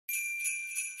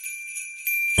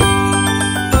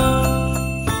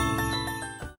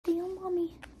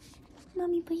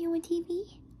me put you on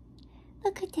TV?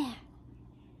 Look at that.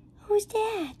 Who's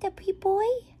that? That pretty boy?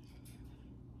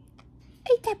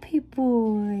 Ain't that pretty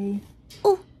boy?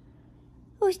 Oh,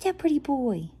 who's that pretty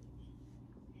boy?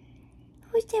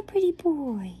 Who's that pretty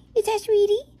boy? Is that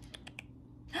Sweetie?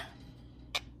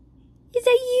 Is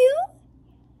that you?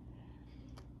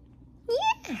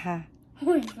 Yeah.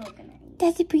 Always looking at you.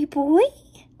 That's a pretty boy.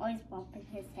 Always bumping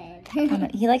his head. I know,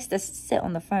 he likes to sit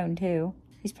on the phone too.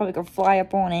 He's probably gonna fly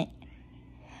up on it.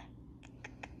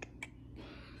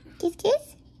 Kiss,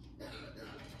 kiss.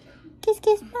 Kiss,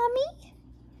 kiss, mommy.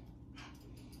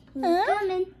 Who's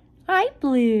coming? Hi,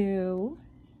 Blue.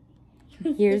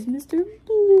 Here's Mr.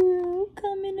 Blue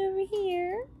coming over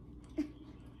here.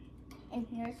 And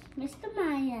here's Mr.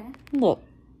 Maya. Look,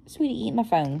 Sweetie, eat my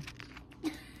phone.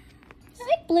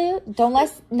 Hi, Blue.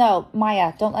 No,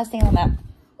 Maya, don't let Sam out.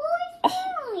 Who is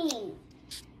calling?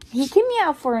 He can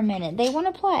meow for a minute. They want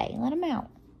to play. Let him out.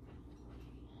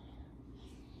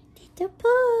 The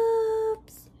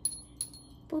poops.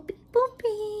 Boopy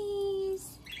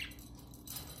boopies.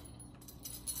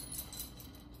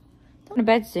 Going to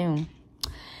bed soon.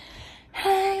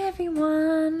 Hi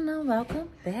everyone. Welcome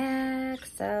back.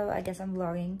 So I guess I'm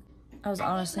vlogging. I was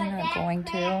honestly not going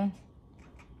to.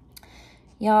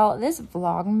 Y'all, this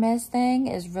Vlogmas thing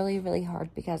is really, really hard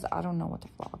because I don't know what to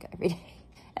vlog every day.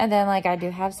 And then, like, I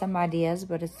do have some ideas,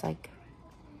 but it's like,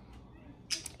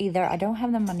 either I don't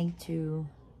have the money to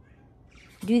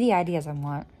do the ideas I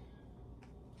want,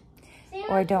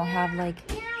 or I don't have, like,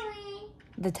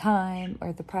 the time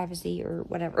or the privacy or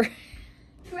whatever.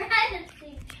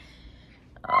 Privacy.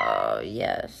 Oh,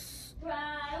 yes.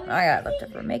 I gotta lift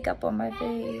up for makeup on my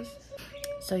face.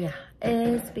 So yeah,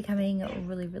 it's becoming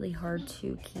really, really hard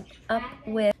to keep up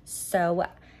with. So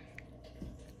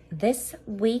this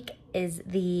week is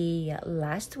the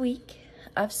last week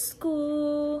of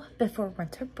school before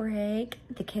winter break.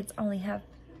 The kids only have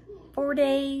 4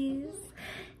 days.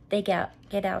 They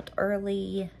get out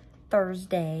early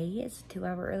Thursday. It's a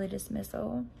 2-hour early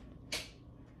dismissal.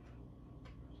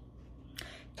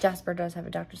 Jasper does have a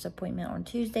doctor's appointment on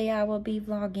Tuesday. I will be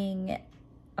vlogging,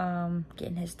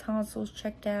 getting his tonsils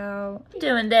checked out. What you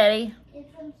doing, Daddy? Get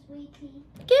some sweet tea.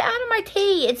 Get out of my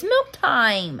tea. It's milk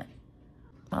time.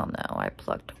 Oh no, I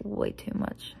plucked way too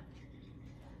much.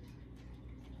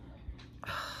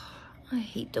 I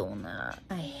hate doing that.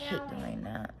 I hate doing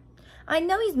that. I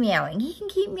know he's meowing. He can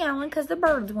keep meowing because the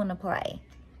birds want to play.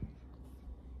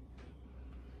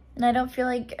 And I don't feel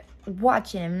like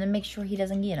watching him to make sure he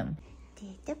doesn't get him.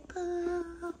 The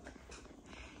poop.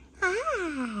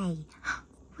 Hi.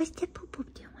 What's the poop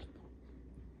poop doing?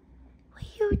 What are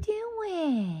you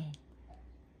doing?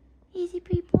 Is he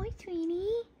pretty boy,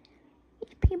 sweetie? Is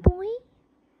he pretty boy?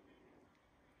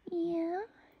 Yeah.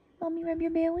 Mommy rub your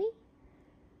belly?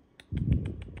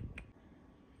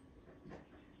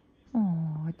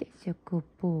 Oh, that's a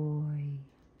good boy.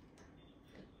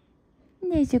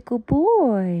 That's a good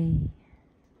boy.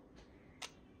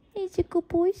 It's a good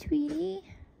boy, sweetie.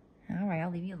 All right, I'll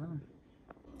leave you alone.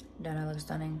 Don't I look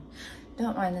stunning?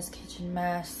 Don't mind this kitchen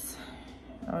mess.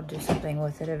 I'll do something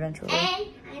with it eventually.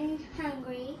 And I'm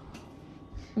hungry.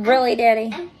 Really,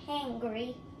 Daddy? I'm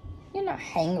hungry. You're not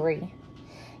hangry.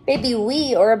 Baby,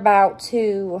 we are about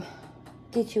to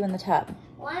get you in the tub.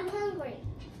 Well, I'm hungry.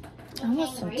 I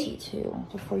want some tea too,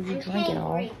 before you drink it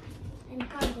all. I'm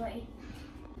hungry.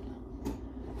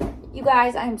 You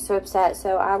guys, I'm so upset.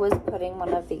 So I was putting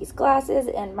one of these glasses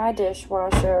in my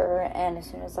dishwasher, and as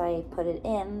soon as I put it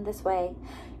in this way,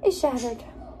 it shattered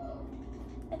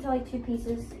into like 2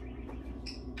 pieces.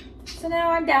 So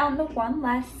now I'm down to 1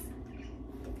 less.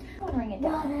 Watering it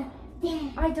down.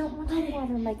 I don't want to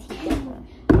water my teeth down.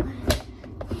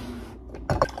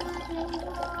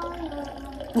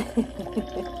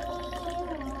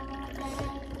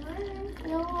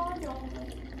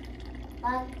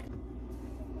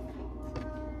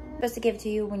 Supposed to give it to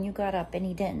you when you got up, and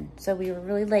he didn't. So we were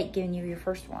really late giving you your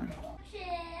first one. Chips.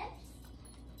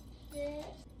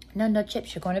 No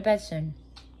chips. You're going to bed soon.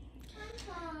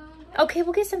 Okay,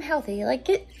 we'll get some healthy. Like,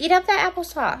 eat up that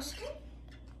applesauce.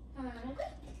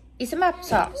 Eat some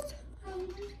applesauce.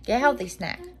 Get a healthy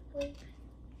snack. Can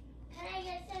I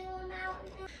get Salem out?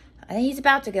 I think he's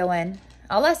about to go in.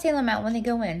 I'll let Salem out when they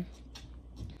go in.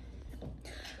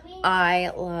 I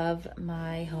love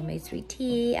my homemade sweet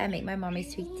tea. I make my mommy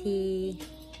sweet tea.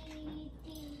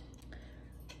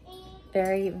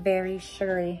 Very, very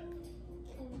sugary.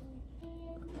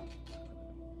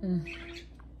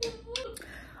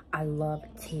 I love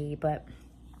tea, but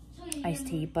iced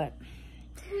tea, but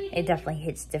it definitely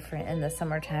hits different in the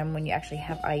summertime when you actually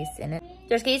have ice in it.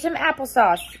 Just get you some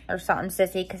applesauce or something,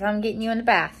 sissy, because I'm getting you in the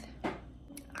bath.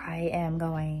 I am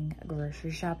going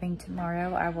grocery shopping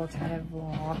tomorrow. I will try to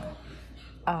vlog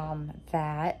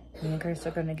that. Me and Chris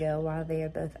are gonna go while they are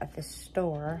both at the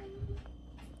store.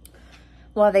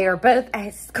 While they are both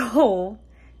at school,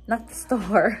 not the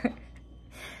store.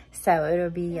 So it'll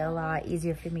be a lot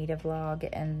easier for me to vlog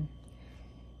and,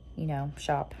 you know,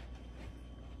 shop.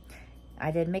 I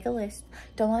did make a list.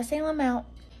 Don't want to say them out.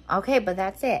 Okay, but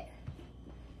that's it.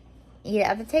 Eat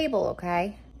at the table,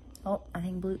 okay? Oh, I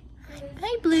think Blue.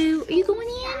 Hi, Blue. Are you going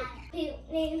in?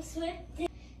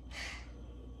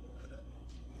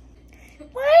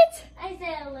 What? I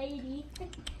said a lady.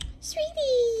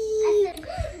 Sweetie.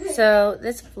 So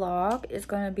this vlog is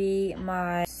going to be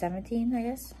my 17th, I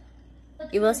guess.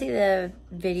 You will see the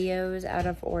videos out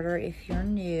of order if you're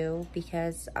new,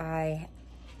 because I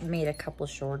made a couple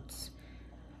shorts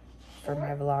for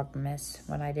my Vlogmas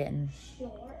when I didn't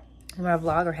want to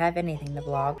vlog or have anything to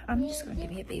vlog. I'm just going to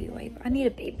give me a baby wipe. I need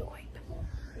a baby wipe.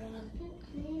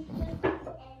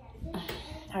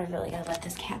 I really got to let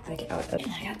this cat back out. I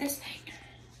got this thing.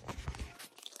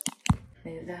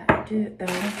 Move that in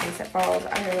case it falls.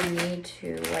 I really need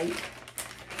to wipe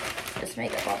this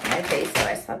makeup off my face that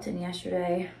I slept in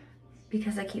yesterday,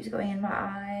 because it keeps going in my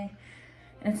eye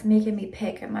and it's making me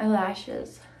pick at my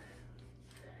lashes.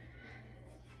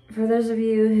 For those of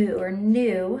you who are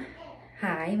new,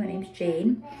 hi, my name's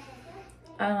Jade.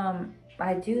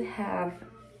 I do have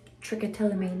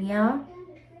trichotillomania,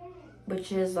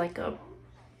 which is like a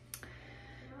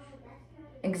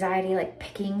anxiety, like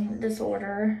picking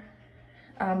disorder.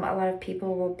 A lot of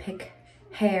people will pick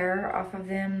hair off of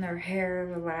them, their hair,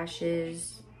 their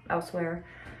lashes, elsewhere.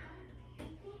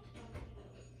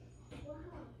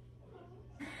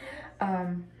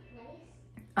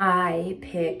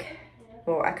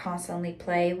 I constantly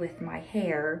play with my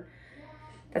hair.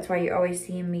 That's why you always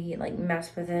see me like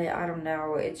mess with it. I don't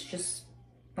know, it's just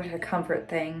like a comfort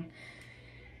thing.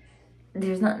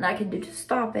 There's nothing I can do to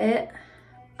stop it.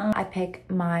 I pick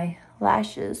my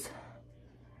lashes.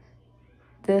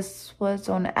 This was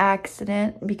on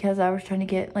accident because I was trying to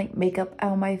get like makeup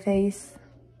out of my face.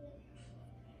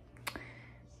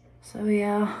 So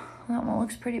yeah, that one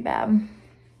looks pretty bad,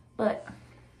 but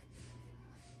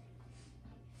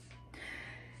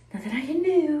nothing I can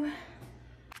do.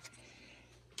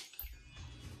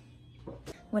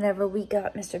 Whenever we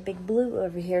got Mr. Big Blue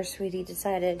over here, Sweetie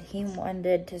decided he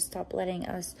wanted to stop letting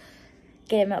us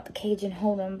get him out the cage and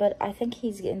hold him, but I think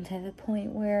he's getting to the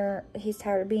point where he's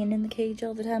tired of being in the cage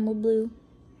all the time with Blue.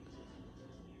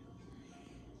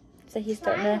 So he's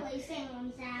starting to...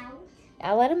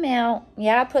 I'll let him out.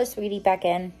 Yeah, I put Sweetie back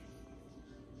in.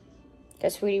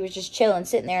 Because Sweetie was just chilling,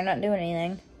 sitting there, not doing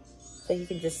anything. So he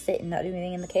can just sit and not do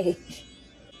anything in the cage.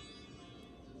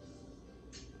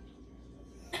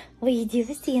 What are you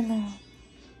doing, Stella?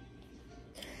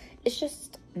 It's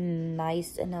just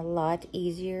nice and a lot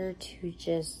easier to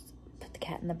just put the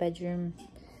cat in the bedroom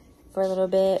for a little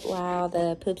bit while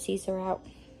the poopsies are out.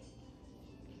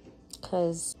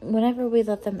 Because whenever we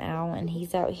let them out and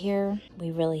he's out here, we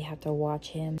really have to watch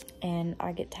him. And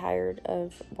I get tired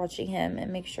of watching him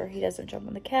and make sure he doesn't jump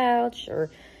on the couch or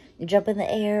jump in the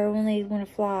air when they want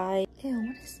to fly. Ew,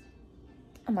 what is...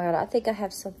 Oh my god, I think I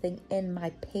have something in my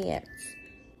pants.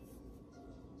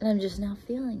 And I'm just now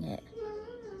feeling it.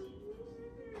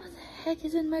 What the heck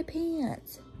is in my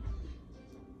pants?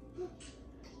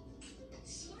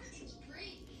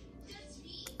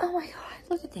 Oh my god,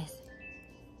 look at this.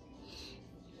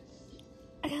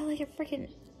 I got like a freaking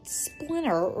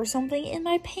splinter or something in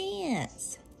my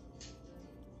pants.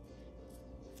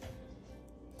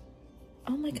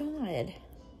 Oh my god.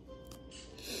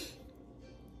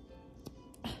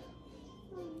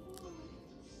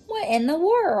 What in the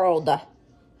world?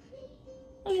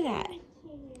 Look at that.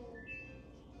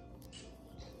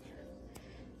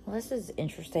 Well, this is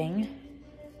interesting.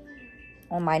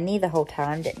 On my knee the whole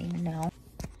time, didn't even know.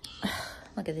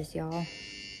 Look at this, y'all.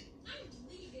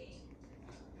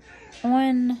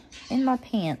 In my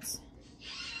pants.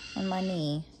 On my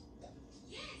knee.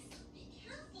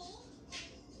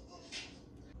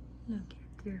 Look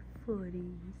at their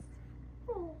footies.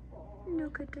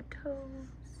 Look at the toes.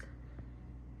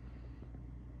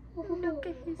 Look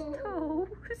at his toes.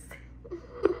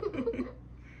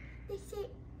 They say,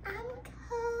 I'm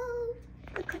cold.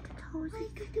 Look at the toesies. Why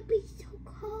gotta be so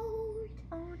cold?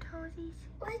 Oh, toesies.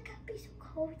 Why gotta be so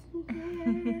cold in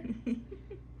here?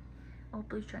 Oh,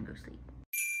 Blue's trying to go sleep.